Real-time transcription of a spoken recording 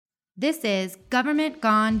This is Government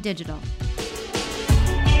Gone Digital.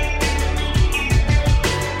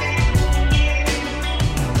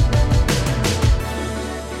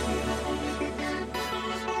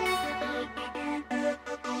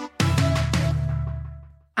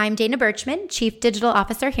 I'm Dana Birchman, Chief Digital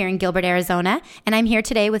Officer here in Gilbert, Arizona, and I'm here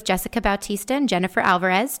today with Jessica Bautista and Jennifer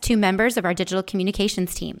Alvarez, two members of our digital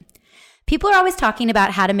communications team. People are always talking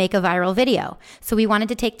about how to make a viral video, so we wanted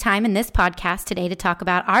to take time in this podcast today to talk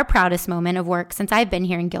about our proudest moment of work since I've been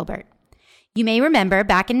here in Gilbert. You may remember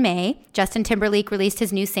back in May, Justin Timberlake released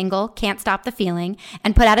his new single, Can't Stop the Feeling,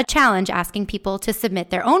 and put out a challenge asking people to submit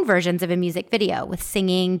their own versions of a music video with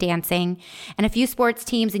singing, dancing, and a few sports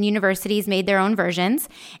teams and universities made their own versions.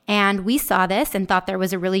 And we saw this and thought there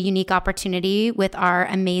was a really unique opportunity with our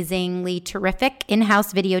amazingly terrific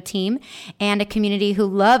in-house video team and a community who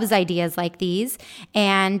loves ideas like these,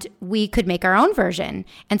 and we could make our own version.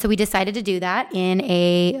 And so we decided to do that in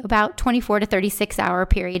a about 24 to 36 hour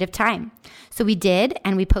period of time. So we did,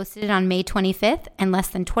 and we posted it on May 25th, and less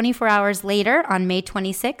than 24 hours later, on May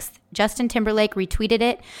 26th, Justin Timberlake retweeted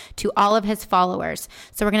it to all of his followers.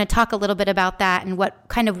 So we're going to talk a little bit about that and what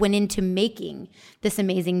kind of went into making this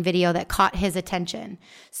amazing video that caught his attention.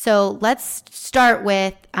 So let's start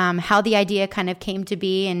with how the idea kind of came to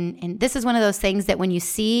be. And this is one of those things that when you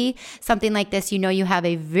see something like this, you know you have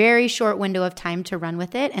a very short window of time to run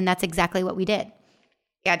with it, and that's exactly what we did.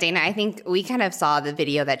 Yeah, Dana, I think we kind of saw the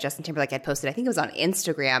video that Justin Timberlake had posted. I think it was on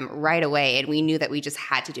Instagram right away, and we knew that we just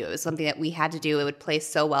had to do it. It was something that we had to do. It would play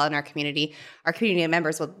so well in our community. Our community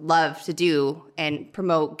members would love to do and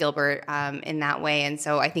promote Gilbert in that way. And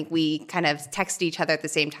so I think we kind of texted each other at the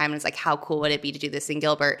same time, and it's like, how cool would it be to do this in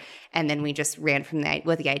Gilbert? And then we just ran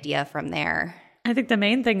with the idea from there. I think the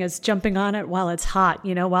main thing is jumping on it while it's hot,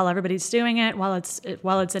 while everybody's doing it, while it's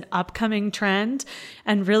an upcoming trend.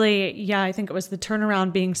 And really, yeah, I think it was the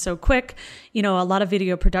turnaround being so quick. A lot of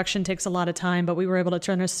video production takes a lot of time, but we were able to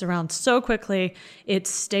turn this around so quickly. It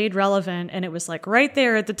stayed relevant, and it was like right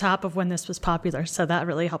there at the top of when this was popular. So that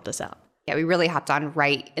really helped us out. Yeah, we really hopped on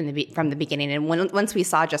right from the beginning. And once we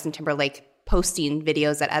saw Justin Timberlake posting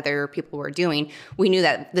videos that other people were doing, we knew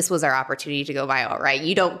that this was our opportunity to go viral, right?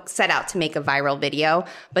 You don't set out to make a viral video,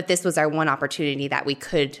 but this was our one opportunity that we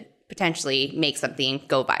could potentially make something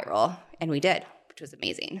go viral. And we did, which was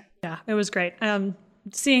amazing. Yeah, it was great.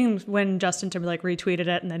 Seeing when Justin Timberlake retweeted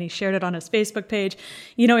it and then he shared it on his Facebook page,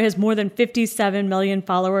 he has more than 57 million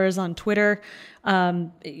followers on Twitter,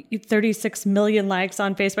 36 million likes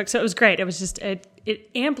on Facebook. So it was great. It was just, it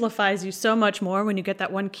amplifies you so much more when you get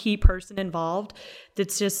that one key person involved.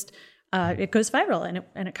 That's just, it goes viral,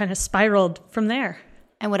 and it kind of spiraled from there.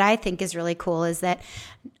 And what I think is really cool is that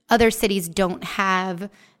other cities don't have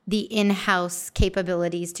the in-house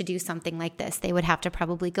capabilities to do something like this. They would have to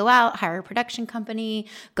probably go out, hire a production company,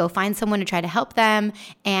 go find someone to try to help them.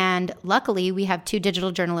 And luckily, we have two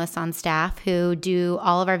digital journalists on staff who do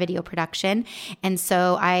all of our video production. And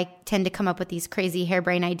so I tend to come up with these crazy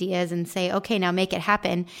harebrained ideas and say, okay, now make it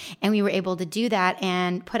happen. And we were able to do that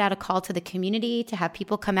and put out a call to the community to have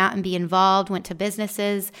people come out and be involved, went to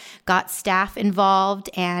businesses, got staff involved.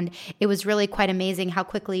 And it was really quite amazing how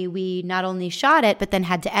quickly we not only shot it, but then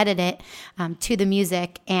had to edit it to the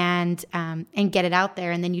music and get it out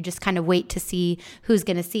there. And then you just kind of wait to see who's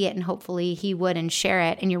going to see it. And hopefully he would and share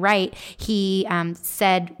it. And you're right. He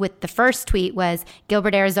said with the first tweet was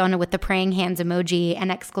Gilbert, Arizona with the praying hands emoji and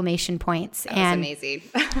exclamation points. That was amazing.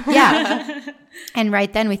 Yeah. And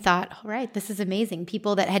right then we thought, all right, this is amazing.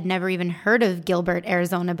 People that had never even heard of Gilbert,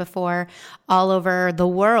 Arizona before all over the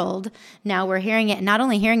world. Now we're hearing it, and not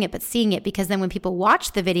only hearing it, but seeing it, because then when people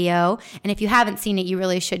watch the video, and if you haven't seen it, you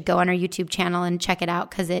really should go on our YouTube channel and check it out,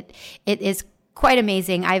 because it is quite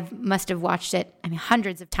amazing. I must have watched it,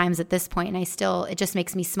 hundreds of times at this point, and it just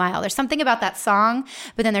makes me smile. There's something about that song,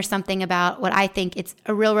 but then there's something about what I think it's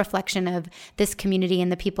a real reflection of this community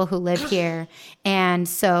and the people who live here. And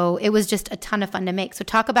so it was just a ton of fun to make. So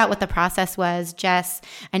talk about what the process was, Jess.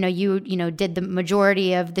 I know you did the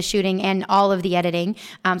majority of the shooting and all of the editing.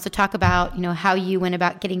 So talk about, how you went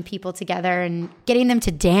about getting people together and getting them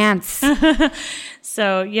to dance.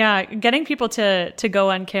 So yeah, getting people to go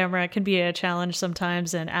on camera can be a challenge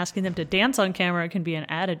sometimes, and asking them to dance on camera can be an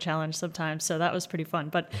added challenge sometimes. So that was pretty fun.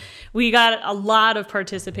 But we got a lot of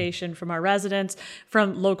participation from our residents,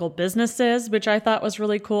 from local businesses, which I thought was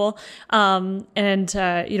really cool. We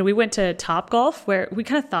went to Topgolf, where we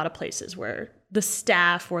kind of thought of places where the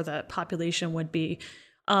staff or the population would be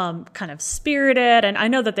kind of spirited. And I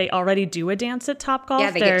know that they already do a dance at Topgolf.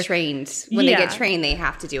 Yeah, they get trained. When they get trained, they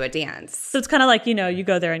have to do a dance. So it's kind of like, you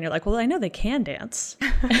go there and you're like, well, I know they can dance.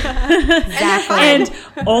 Exactly. And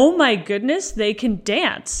oh my goodness, they can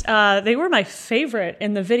dance. They were my favorite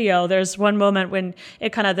in the video. There's one moment when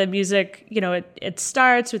it kind of, the music, it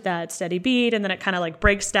starts with that steady beat and then it kind of like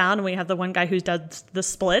breaks down. And we have the one guy who does the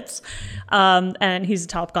splits. And he's a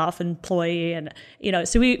Topgolf employee. And,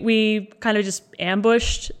 so we kind of just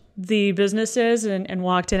ambushed the businesses and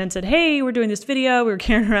walked in and said, hey, we're doing this video. We were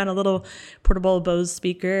carrying around a little portable Bose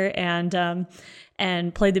speaker and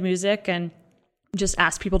played the music and just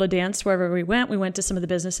asked people to dance wherever we went. We went to some of the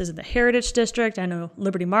businesses in the Heritage District. I know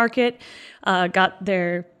Liberty Market got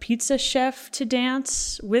their pizza chef to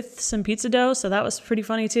dance with some pizza dough. So that was pretty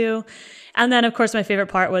funny too. And then, of course, my favorite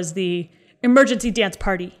part was the emergency dance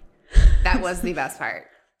party. That was the best part.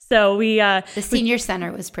 So the senior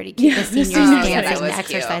center was pretty cute. The seniors dancing, the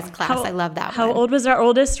exercise class. I love that one. How old was our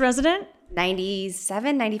oldest resident?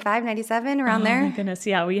 97, 95, 97, around there. Oh my goodness.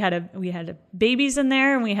 Yeah, we had babies in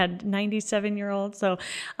there and we had 97-year-olds. So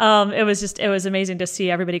it was amazing to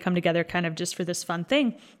see everybody come together kind of just for this fun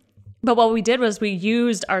thing. But what we did was we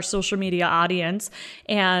used our social media audience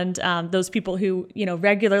and those people who,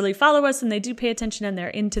 regularly follow us and they do pay attention and they're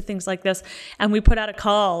into things like this. And we put out a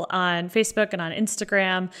call on Facebook and on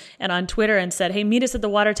Instagram and on Twitter and said, hey, meet us at the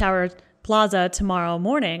Water Tower Plaza tomorrow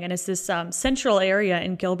morning. And it's this central area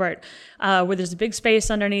in Gilbert where there's a big space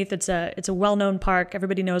underneath. It's a well-known park.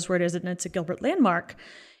 Everybody knows where it is and it's a Gilbert landmark.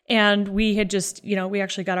 And we had just, we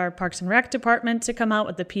actually got our Parks and Rec department to come out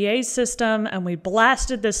with the PA system and we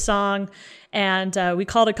blasted this song and we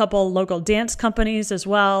called a couple local dance companies as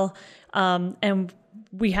well. And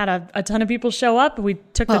we had a ton of people show up. We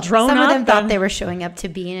took the drone up. Some of them thought they were showing up to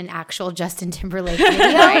be in an actual Justin Timberlake video.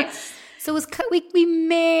 Right. So it was, we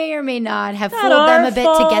may or may not have fooled them a bit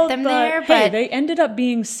to get them there. But they ended up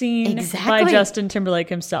being seen by Justin Timberlake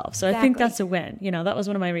himself. So I think that's a win. That was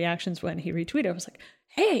one of my reactions when he retweeted. I was like,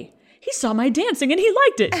 hey, he saw my dancing and he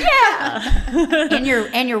liked it. Yeah.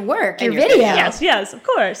 and your work, your video. Yes, of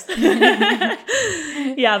course.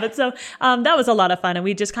 Yeah, but so that was a lot of fun. And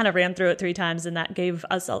we just kind of ran through it 3 times and that gave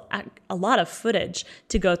us a lot of footage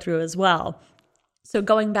to go through as well. So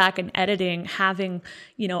going back and editing, having,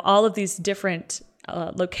 all of these different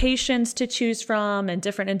locations to choose from and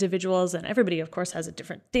different individuals, and everybody, of course, has a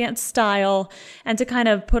different dance style, and to kind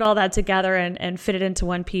of put all that together and fit it into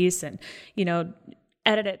one piece and,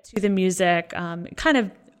 edit it to the music, kind of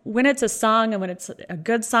when it's a song and when it's a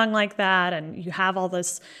good song like that and you have all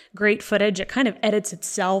this great footage, it kind of edits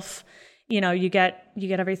itself. You get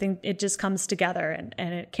everything, it just comes together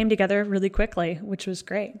and it came together really quickly, which was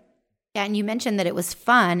great. Yeah, and you mentioned that it was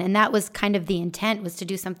fun, and that was kind of the intent, was to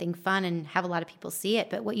do something fun and have a lot of people see it.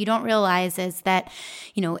 But what you don't realize is that,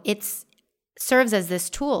 it's serves as this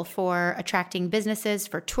tool for attracting businesses,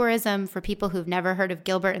 for tourism, for people who've never heard of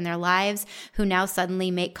Gilbert in their lives, who now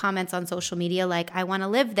suddenly make comments on social media like, I want to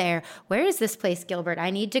live there. Where is this place, Gilbert?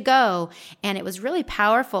 I need to go. And it was really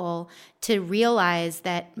powerful to realize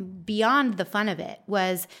that beyond the fun of it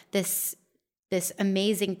was this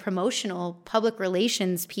amazing promotional public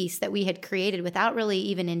relations piece that we had created without really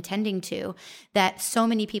even intending to, that so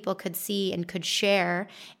many people could see and could share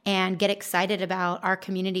and get excited about our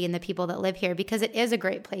community and the people that live here, because it is a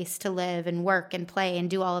great place to live and work and play and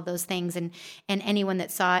do all of those things. And anyone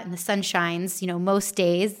that saw it, and the sun shines, most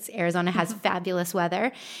days, Arizona has fabulous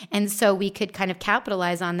weather. And so we could kind of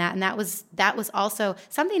capitalize on that. And that was also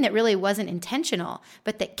something that really wasn't intentional,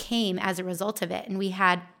 but that came as a result of it. And we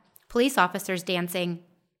had police officers dancing,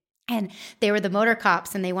 and they were the motor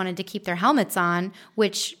cops, and they wanted to keep their helmets on,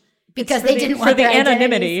 because they didn't want their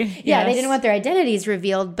anonymity. Yeah, they didn't want their identities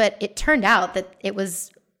revealed, but it turned out that it was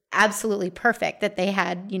absolutely perfect that they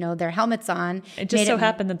had, their helmets on. It just so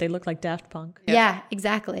happened that they looked like Daft Punk. Yeah,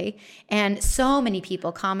 exactly. And so many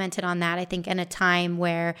people commented on that, I think, in a time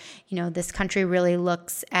where, this country really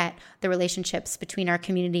looks at the relationships between our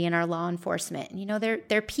community and our law enforcement.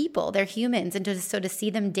 They're people, they're humans. And to see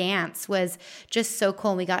them dance was just so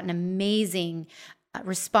cool. And we got an amazing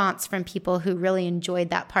response from people who really enjoyed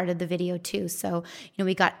that part of the video too. So,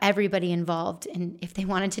 we got everybody involved, and if they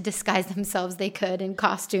wanted to disguise themselves, they could in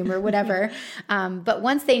costume or whatever. But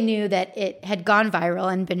once they knew that it had gone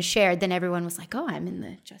viral and been shared, then everyone was like, "Oh, I'm in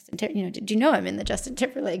the did you know I'm in the Justin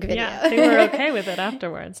Timberlake video?" Yeah, they were okay with it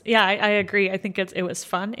afterwards. Yeah, I agree. I think it was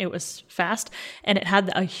fun, it was fast, and it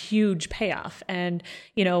had a huge payoff. And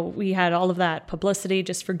we had all of that publicity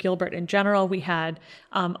just for Gilbert in general. We had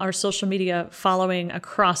our social media following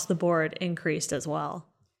across the board increased as well.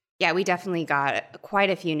 Yeah, we definitely got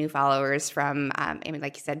quite a few new followers from,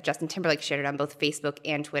 like you said, Justin Timberlake shared it on both Facebook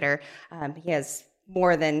and Twitter. He has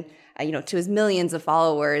more than, to his millions of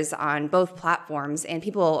followers on both platforms, and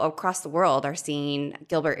people across the world are seeing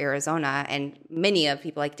Gilbert, Arizona. And many of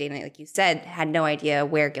people like Dana, like you said, had no idea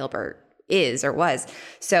where Gilbert is or was.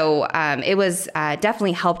 So it was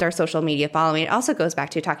definitely helped our social media following. It also goes back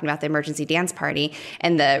to talking about the emergency dance party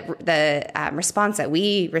and the response that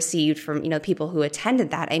we received from, people who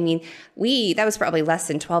attended that. I mean, that was probably less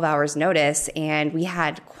than 12 hours notice, and we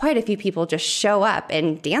had quite a few people just show up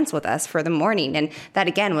and dance with us for the morning. And that,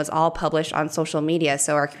 again, was all published on social media.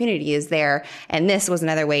 So our community is there. And this was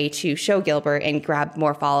another way to show Gilbert and grab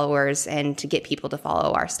more followers and to get people to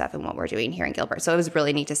follow our stuff and what we're doing here in Gilbert. So it was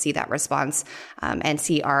really neat to see that response. And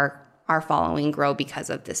see our following grow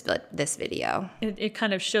because of this video. It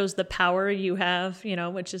kind of shows the power you have,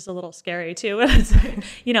 which is a little scary too.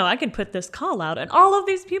 I could put this call out and all of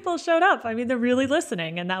these people showed up. I mean, they're really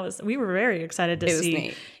listening. And we were very excited to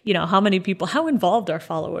see, neat. How many people, how involved our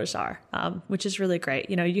followers are, which is really great.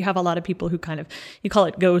 You have a lot of people who kind of, you call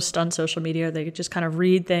it ghost on social media. They just kind of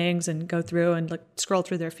read things and go through and scroll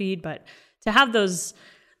through their feed. But to have those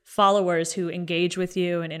followers who engage with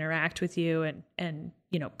you and interact with you and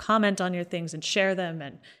comment on your things and share them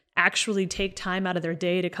and actually take time out of their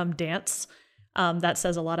day to come dance, that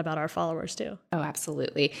says a lot about our followers too. Oh,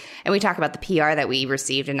 absolutely. And we talk about the PR that we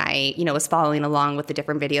received, and I, was following along with the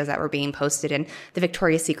different videos that were being posted, and the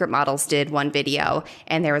Victoria's Secret models did one video,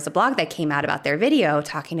 and there was a blog that came out about their video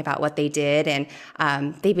talking about what they did. And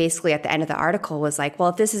they basically at the end of the article was like, well,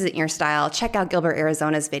 if this isn't your style, check out Gilbert,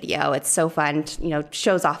 Arizona's video. It's so fun,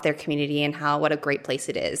 shows off their community and what a great place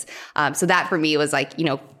it is. So that for me was like,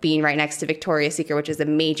 being right next to Victoria's Secret, which is a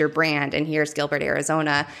major brand. And here's Gilbert,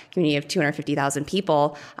 Arizona, community of 250,000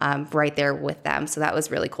 people right there with them. So that was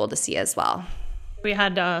really cool to see as well. We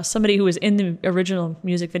had somebody who was in the original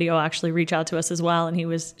music video actually reach out to us as well. And he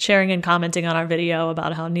was sharing and commenting on our video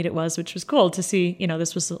about how neat it was, which was cool to see.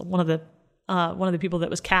 This was one of the people that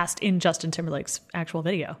was cast in Justin Timberlake's actual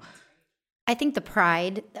video. I think the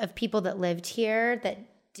pride of people that lived here that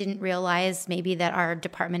didn't realize maybe that our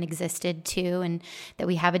department existed too, and that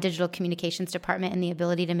we have a digital communications department, and the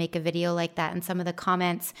ability to make a video like that. And some of the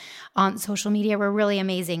comments on social media were really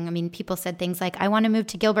amazing. I mean, people said things like, I want to move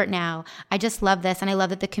to Gilbert now. I just love this. And I love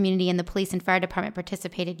that the community and the police and fire department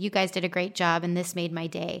participated. You guys did a great job, and this made my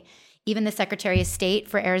day. Even the Secretary of State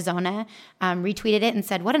for Arizona retweeted it and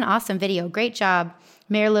said, what an awesome video. Great job.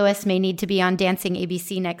 Mayor Lewis may need to be on Dancing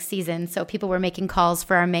ABC next season. So people were making calls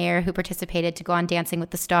for our mayor who participated to go on Dancing with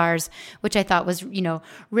the Stars, which I thought was,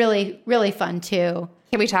 really, really fun too.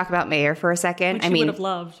 Can we talk about Mayor for a second? Which he would have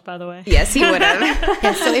loved, by the way. Yes, he would have.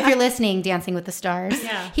 Yes, so if you're listening, Dancing with the Stars,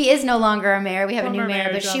 yeah. He is no longer a mayor. We have a new mayor,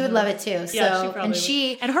 but she would love it too. So, yeah,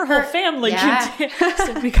 she and her whole family. Yeah.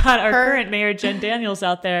 So we got our current mayor, Jen Daniels,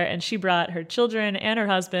 out there, and she brought her children and her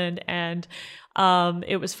husband. And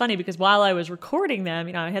it was funny because while I was recording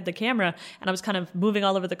them, I had the camera and I was kind of moving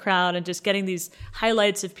all over the crowd and just getting these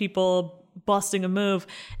highlights of people busting a move.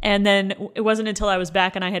 And then it wasn't until I was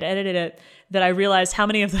back and I had edited it that I realized how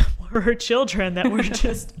many of them were her children that were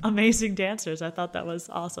just amazing dancers. I thought that was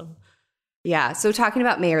awesome. Yeah. So talking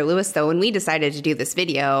about Mayor Lewis, though, when we decided to do this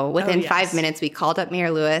video, within 5 minutes, we called up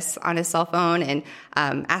Mayor Lewis on his cell phone and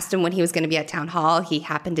asked him when he was going to be at town hall. He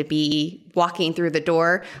happened to be walking through the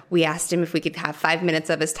door. We asked him if we could have 5 minutes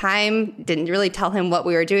of his time. Didn't really tell him what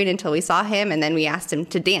we were doing until we saw him. And then we asked him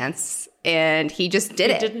to dance. And he just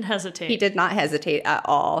did it. He didn't hesitate. He did not hesitate at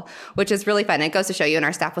all, which is really fun. And it goes to show you, and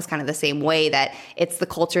our staff was kind of the same way, that it's the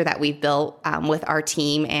culture that we've built with our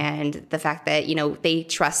team, and the fact that, they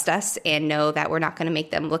trust us and know that we're not going to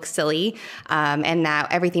make them look silly, and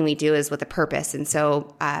that everything we do is with a purpose. And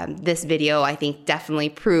so this video, I think, definitely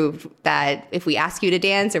proved that if we ask you to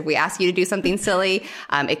dance, or if we ask you to do something silly,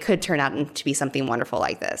 it could turn out to be something wonderful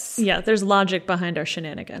like this. Yeah, there's logic behind our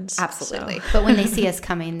shenanigans. Absolutely. So. But when they see us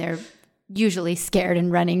coming, they're usually scared and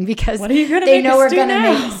running because what are you gonna they know we're going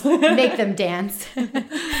to make them dance.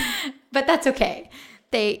 But that's okay.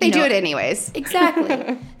 They do it anyways.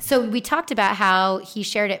 Exactly. So we talked about how he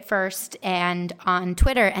shared it first and on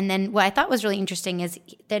Twitter. And then what I thought was really interesting is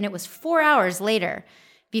then it was 4 hours later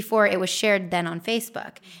before it was shared then on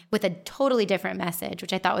Facebook with a totally different message,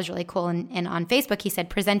 which I thought was really cool. And on Facebook, he said,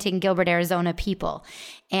 presenting Gilbert, Arizona people.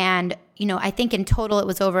 And, I think in total it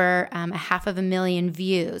was over 500,000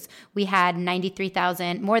 views. We had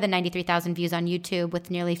more than 93,000 views on YouTube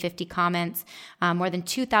with nearly 50 comments, more than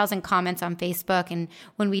 2,000 comments on Facebook. And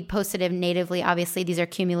when we posted it natively, obviously these are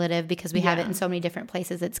cumulative because we have it in so many different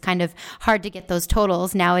places. It's kind of hard to get those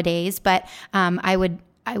totals nowadays. But I would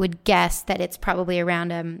I would guess that it's probably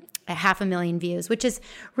around a 500,000 views, which is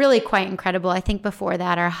really quite incredible. I think before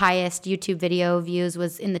that, our highest YouTube video views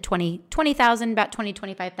was in the 20,000, about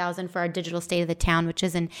 25,000 for our digital state of the town, which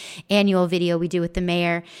is an annual video we do with the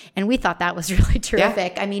mayor. And we thought that was really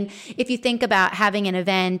terrific. Yeah. I mean, if you think about having an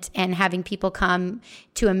event and having people come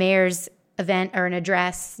to a mayor's event or an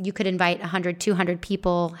address, you could invite 100, 200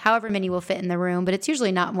 people, however many will fit in the room, but it's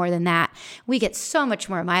usually not more than that. We get so much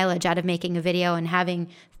more mileage out of making a video and having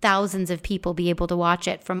thousands of people be able to watch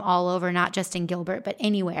it from all over, not just in Gilbert, but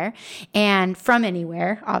anywhere. And from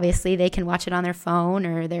anywhere, obviously, they can watch it on their phone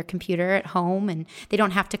or their computer at home, and they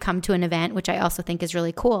don't have to come to an event, which I also think is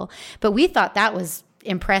really cool. But we thought that was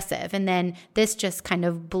impressive. And then this just kind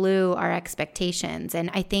of blew our expectations. And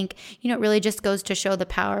I think, it really just goes to show the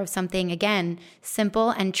power of something, again, simple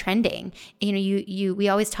and trending. We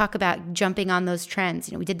always talk about jumping on those trends.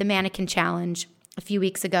 We did the mannequin challenge a few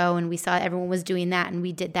weeks ago, and we saw everyone was doing that, and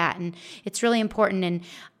we did that. And it's really important. And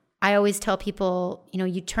I always tell people,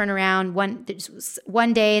 you turn around one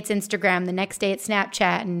day it's Instagram, the next day it's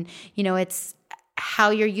Snapchat, and, it's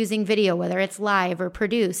how you're using video, whether it's live or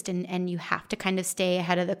produced, and you have to kind of stay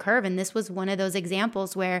ahead of the curve. And this was one of those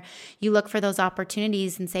examples where you look for those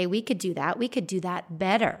opportunities and say, we could do that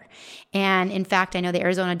better. And in fact, I know the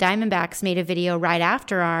Arizona Diamondbacks made a video right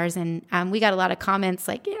after ours, and we got a lot of comments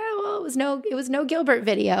like, it was no Gilbert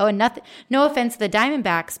video, and nothing, no offense to the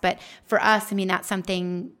Diamondbacks, but for us, that's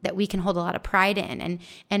something that we can hold a lot of pride in,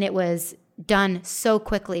 and it was done so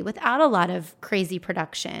quickly without a lot of crazy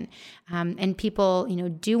production. And people,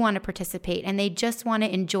 do want to participate, and they just want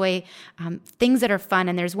to enjoy things that are fun.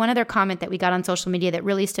 And there's one other comment that we got on social media that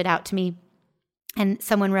really stood out to me. And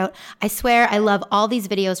someone wrote, "I swear I love all these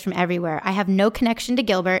videos from everywhere. I have no connection to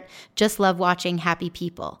Gilbert, just love watching happy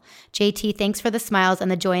people. JT, thanks for the smiles and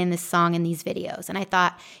the joy in this song and these videos." And I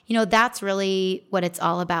thought, that's really what it's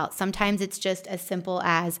all about. Sometimes it's just as simple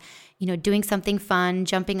as, doing something fun,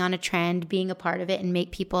 jumping on a trend, being a part of it, and make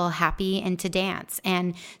people happy and to dance.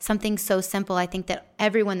 And something so simple, I think that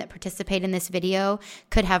everyone that participated in this video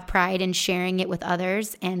could have pride in sharing it with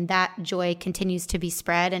others, and that joy continues to be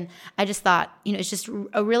spread. And I just thought, it's just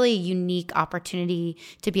a really unique opportunity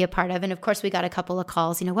to be a part of. And of course, we got a couple of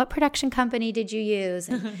calls, what production company did you use?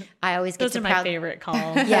 And I always get those are my favorite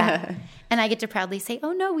calls. Yeah. And I get to proudly say,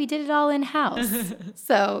 oh no, we did it all in-house.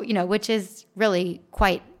 So, which is really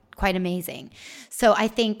quite amazing. So I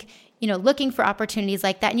think, looking for opportunities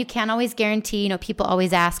like that, and you can't always guarantee, people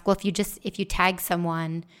always ask, well, if you tag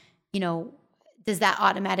someone, does that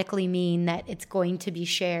automatically mean that it's going to be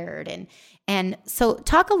shared? And so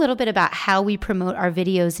talk a little bit about how we promote our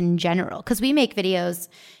videos in general, because we make videos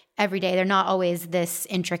every day. They're not always this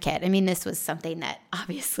intricate. This was something that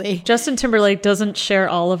obviously Justin Timberlake doesn't share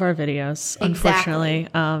all of our videos, unfortunately.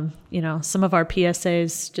 Exactly. Some of our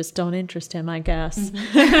PSAs just don't interest him, I guess.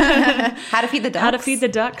 Mm-hmm. How to feed the ducks. How to feed the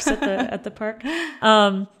ducks at the park.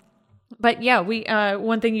 But yeah, we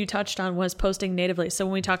one thing you touched on was posting natively. So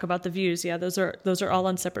when we talk about the views, those are all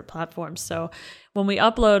on separate platforms. So when we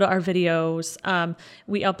upload our videos,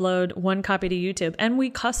 we upload one copy to YouTube, and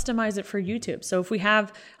we customize it for YouTube. So if we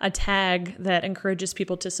have a tag that encourages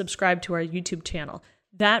people to subscribe to our YouTube channel,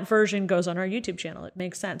 that version goes on our YouTube channel. It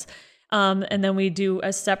makes sense. And then we do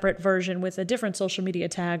a separate version with a different social media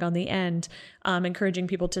tag on the end, encouraging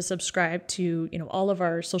people to subscribe to, all of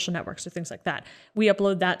our social networks or things like that. We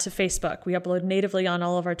upload that to Facebook. We upload natively on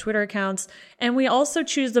all of our Twitter accounts. And we also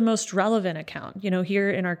choose the most relevant account. Here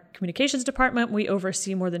in our communications department, we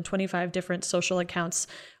oversee more than 25 different social accounts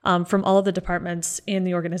from all of the departments in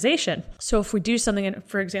the organization. So if we do something,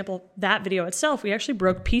 for example, that video itself, we actually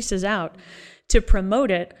broke pieces out to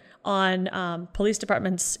promote it on police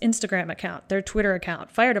department's Instagram account, their Twitter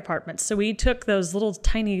account, fire departments. So we took those little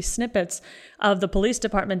tiny snippets of the police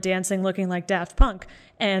department dancing looking like Daft Punk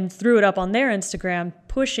and threw it up on their Instagram,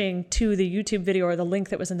 pushing to the YouTube video or the link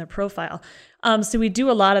that was in their profile. So we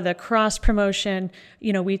do a lot of the cross promotion.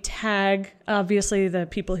 We tag, obviously, the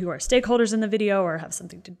people who are stakeholders in the video or have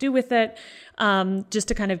something to do with it, just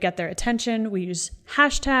to kind of get their attention. We use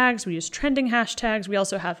hashtags. We use trending hashtags. We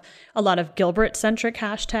also have a lot of Gilbert-centric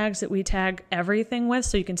hashtags that we tag everything with.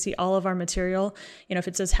 So you can see all of our material. If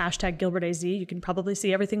it says hashtag GilbertAZ, you can probably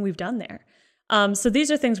see everything we've done there. So these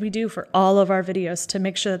are things we do for all of our videos to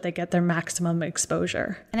make sure that they get their maximum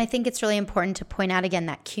exposure. And I think it's really important to point out again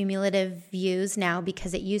that cumulative views now,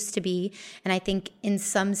 because it used to be, and I think in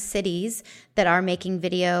some cities that are making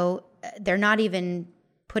video, they're not even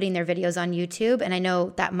putting their videos on YouTube. And I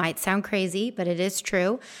know that might sound crazy, but it is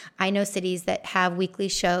true. I know cities that have weekly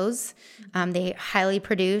shows. They highly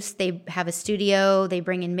produce. They have a studio. They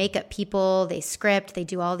bring in makeup people. They script. They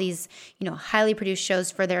do all these, highly produced shows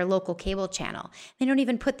for their local cable channel. They don't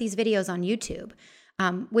even put these videos on YouTube.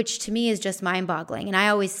 Which to me is just mind-boggling. And I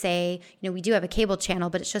always say, we do have a cable channel,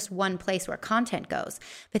 but it's just one place where content goes.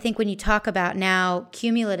 But I think when you talk about now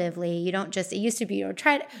cumulatively, you don't just, it used to be,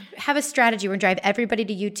 try to have a strategy where drive everybody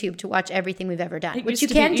to YouTube to watch everything we've ever done, which you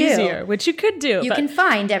can do. Easier, which you could do. You can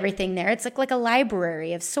find everything there. It's like a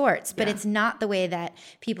library of sorts, but it's not the way that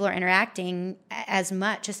people are interacting as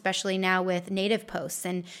much, especially now with native posts.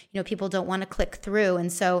 And, people don't want to click through.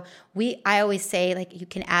 And so I always say, you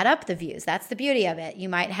can add up the views. That's the beauty of it. You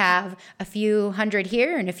might have a few hundred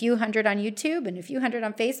here and a few hundred on YouTube and a few hundred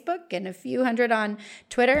on Facebook and a few hundred on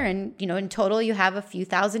Twitter. And, in total, you have a few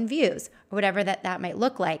thousand views or whatever that might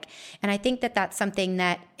look like. And I think that that's something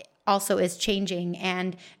that also is changing.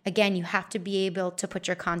 And again, you have to be able to put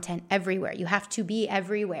your content everywhere. You have to be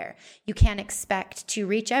everywhere. You can't expect to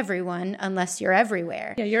reach everyone unless you're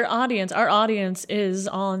everywhere. Yeah, our audience is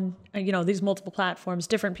on, these multiple platforms.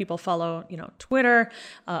 Different people follow, Twitter.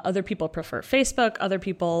 Other people prefer Facebook. Other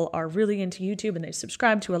people are really into YouTube and they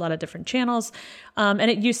subscribe to a lot of different channels.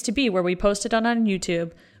 And it used to be where we posted on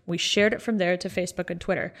YouTube. We shared it from there to Facebook and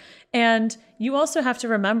Twitter. And you also have to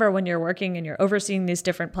remember when you're working and you're overseeing these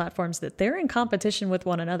different platforms that they're in competition with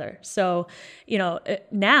one another. So,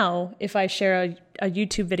 now if I share a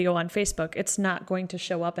YouTube video on Facebook, it's not going to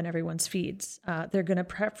show up in everyone's feeds. They're going to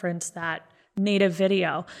preference that native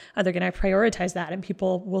video. They're going to prioritize that and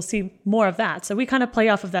people will see more of that. So we kind of play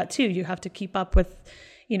off of that too. You have to keep up with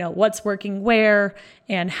what's working where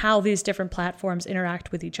and how these different platforms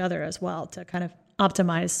interact with each other as well to kind of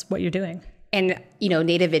optimize what you're doing. And,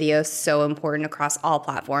 native video is so important across all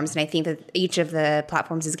platforms. And I think that each of the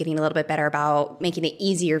platforms is getting a little bit better about making it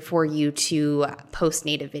easier for you to post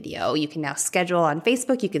native video. You can now schedule on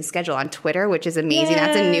Facebook. You can schedule on Twitter, which is amazing. Yay.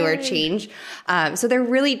 That's a newer change. So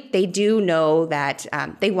they do know that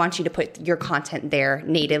they want you to put your content there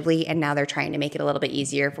natively. And now they're trying to make it a little bit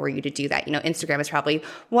easier for you to do that. Instagram is probably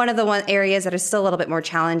one of the areas that is still a little bit more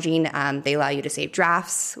challenging. They allow you to save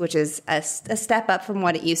drafts, which is a step up from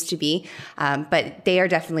what it used to be. But they are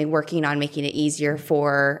definitely working on making it easier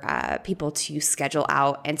for people to schedule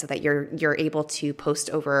out, and so that you're able to post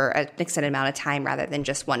over an extended amount of time rather than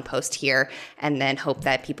just one post here and then hope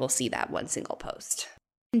that people see that one single post.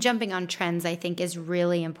 Jumping on trends, I think, is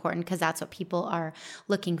really important because that's what people are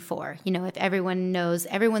looking for. If everyone knows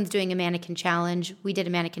everyone's doing a mannequin challenge, we did a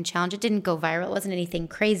mannequin challenge. It didn't go viral. It wasn't anything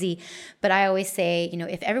crazy. But I always say,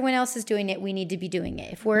 if everyone else is doing it, we need to be doing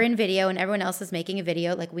it. If we're in video and everyone else is making a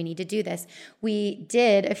video, we need to do this. We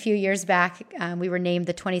did a few years back. We were named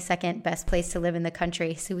the 22nd best place to live in the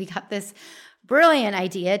country. So we got this brilliant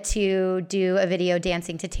idea to do a video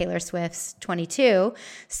dancing to Taylor Swift's 22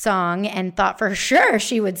 song and thought for sure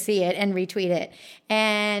she would see it and retweet it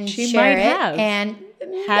and she share might it. Have. And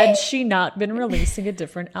had she not been releasing a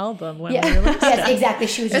different album when we released yes, exactly.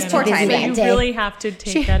 She was just poor busy timing. that day. You really have to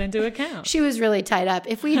take that into account. She was really tied up.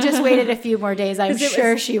 If we just waited a few more days, I'm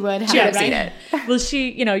sure she would have seen it. Well,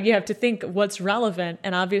 you have to think what's relevant.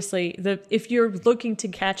 And obviously, if you're looking to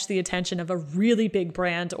catch the attention of a really big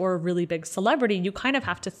brand or a really big celebrity, you kind of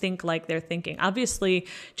have to think like they're thinking. Obviously,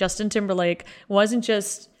 Justin Timberlake wasn't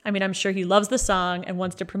just, I'm sure he loves the song and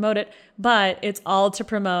wants to promote it, but it's all to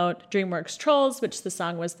promote DreamWorks Trolls, which the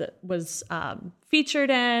song was featured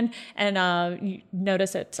in. And you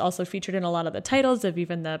notice it's also featured in a lot of the titles of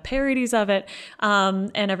even the parodies of it.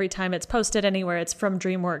 And every time it's posted anywhere, it's from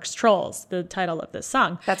DreamWorks Trolls, the title of this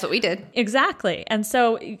song. That's what we did. Exactly. And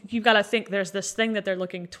so you've got to think there's this thing that they're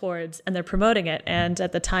looking towards and they're promoting it. And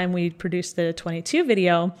at the time we produced the 22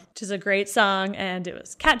 video, which is a great song and it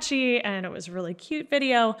was catchy and it was a really cute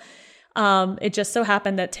video. It just so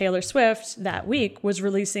happened that Taylor Swift that week was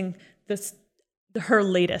releasing her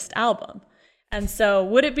latest album. And so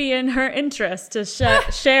would it be in her interest to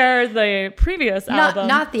share the previous album?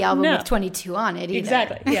 Not the album with 22 on it either.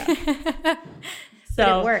 Exactly, yeah. So,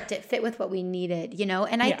 but it worked. It fit with what we needed,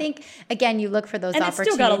 And I think, again, you look for those and opportunities. And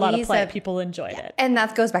it still got a lot of play. People enjoyed it. And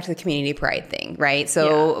that goes back to the community pride thing, right?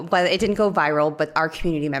 So but it didn't go viral, but our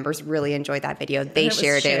community members really enjoyed that video. They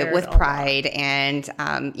shared it with pride and,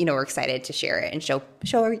 we're excited to share it and show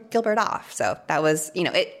Gilbert off. So that was,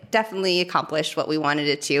 it definitely accomplished what we wanted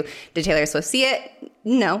it to. Did Taylor Swift see it?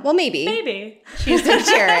 No. Well, maybe. Maybe. She just didn't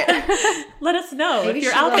share it. Let us know if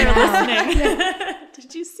you're out there listening.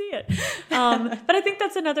 Did you see it? But I think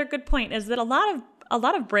that's another good point is that a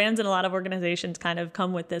lot of brands and a lot of organizations kind of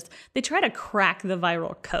come with this. They try to crack the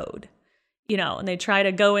viral code. and they try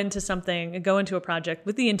to go into a project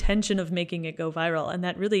with the intention of making it go viral. And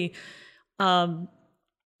that really,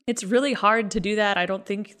 it's really hard to do that. I don't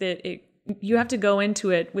think that you have to go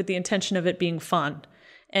into it with the intention of it being fun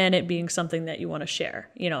and it being something that you want to share.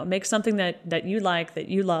 Make something that you like, that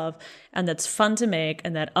you love, and that's fun to make,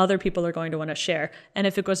 and that other people are going to want to share. And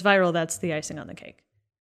if it goes viral, that's the icing on the cake.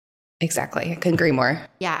 Exactly. I couldn't agree more.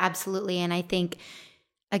 Yeah, absolutely. And I think,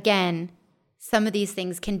 again, some of these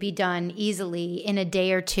things can be done easily in a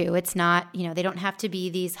day or two. It's not, they don't have to be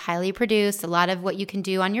these highly produced. A lot of what you can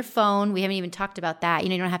do on your phone, we haven't even talked about that.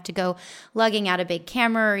 You don't have to go lugging out a big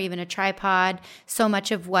camera or even a tripod. So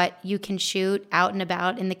much of what you can shoot out and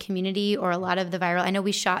about in the community, or a lot of the viral. I know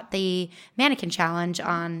we shot the mannequin challenge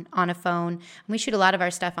on a phone. And we shoot a lot of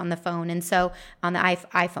our stuff on the phone. And so on the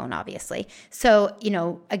iPhone, obviously. So,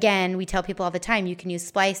 again, we tell people all the time, you can use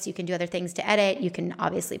Splice, you can do other things to edit. You can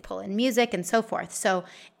obviously pull in music and so forth. So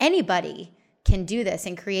anybody can do this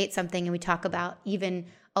and create something. And we talk about even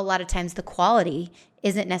a lot of times the quality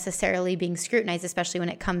isn't necessarily being scrutinized, especially when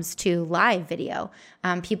it comes to live video.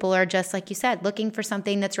 People are just, like you said, looking for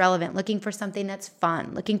something that's relevant, looking for something that's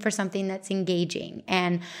fun, looking for something that's engaging.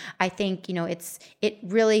 And I think, it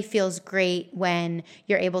really feels great when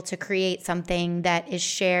you're able to create something that is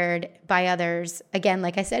shared by others. Again,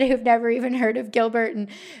 like I said, who've never even heard of Gilbert. And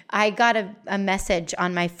I got a message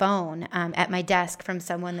on my phone at my desk from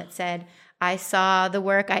someone that said, I saw the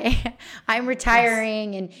work. I'm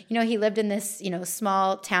retiring. Yes. And, he lived in this,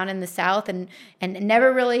 small town in the South and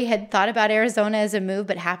never really had thought about Arizona as a move,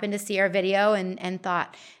 but happened to see our video and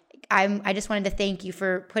thought, I just wanted to thank you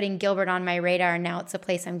for putting Gilbert on my radar. And now it's a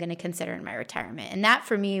place I'm going to consider in my retirement. And that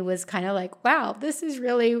for me was kind of like, wow, this is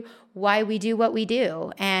really why we do what we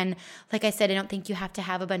do. And like I said, I don't think you have to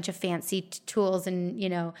have a bunch of fancy tools and,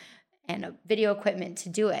 and video equipment to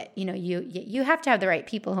do it. You have to have the right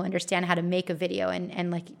people who understand how to make a video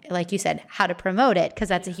and like you said, how to promote it, because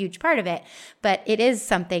that's a huge part of it. But it is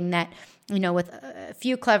something that, with a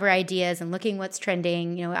few clever ideas and looking what's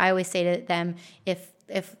trending, I always say to them,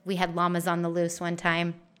 if we had llamas on the loose one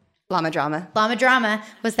time, Llama drama. Llama drama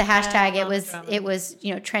was the hashtag. It was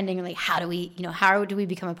trending. Like, how do we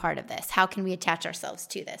become a part of this? How can we attach ourselves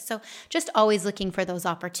to this? So just always looking for those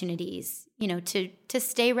opportunities, to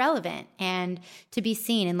stay relevant and to be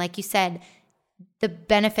seen. And like you said, the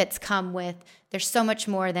benefits come with, there's so much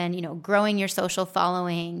more than, growing your social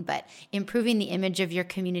following, but improving the image of your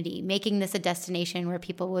community, making this a destination where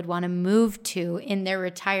people would want to move to in their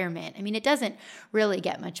retirement. I mean, it doesn't really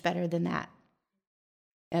get much better than that.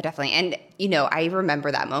 Yeah, definitely. And, I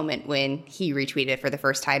remember that moment when he retweeted for the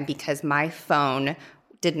first time, because my phone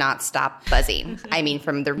did not stop buzzing. I mean,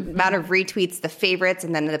 from the amount of retweets, the favorites,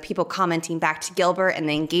 and then the people commenting back to Gilbert and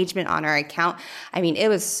the engagement on our account. I mean, it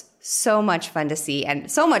was so much fun to see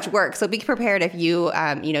and so much work. So be prepared if you,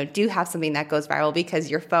 do have something that goes viral, because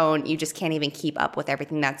your phone, you just can't even keep up with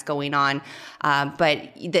everything that's going on.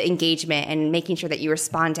 But the engagement and making sure that you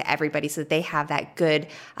respond to everybody so that they have that good,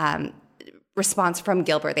 response from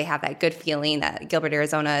Gilbert. They have that good feeling that Gilbert,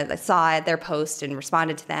 Arizona saw their post and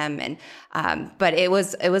responded to them. And but it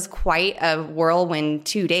was quite a whirlwind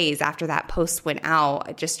 2 days after that post went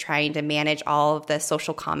out, just trying to manage all of the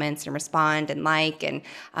social comments and respond and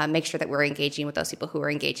make sure that we're engaging with those people who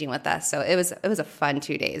are engaging with us. So it was a fun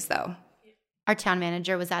 2 days though. Our town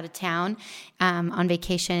manager was out of town on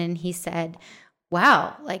vacation, and he said,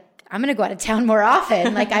 wow, I'm going to go out of town more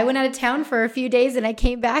often. I went out of town for a few days and I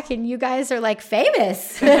came back and you guys are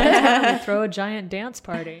famous. Throw a giant dance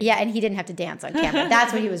party. Yeah. And he didn't have to dance on camera.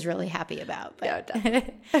 That's what he was really happy about. But. Yeah,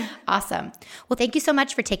 Awesome. Well, thank you so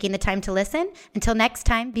much for taking the time to listen. Until next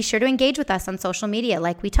time, be sure to engage with us on social media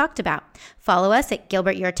like we talked about. Follow us at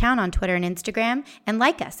Gilbert Your Town on Twitter and Instagram, and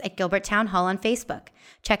like us at Gilbert Town Hall on Facebook.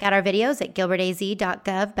 Check out our videos at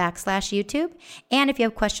gilbertaz.gov/YouTube. And if you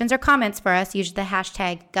have questions or comments for us, use the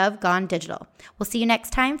hashtag GovGoneDigital. We'll see you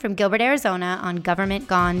next time from Gilbert, Arizona on Government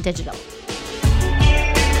Gone Digital.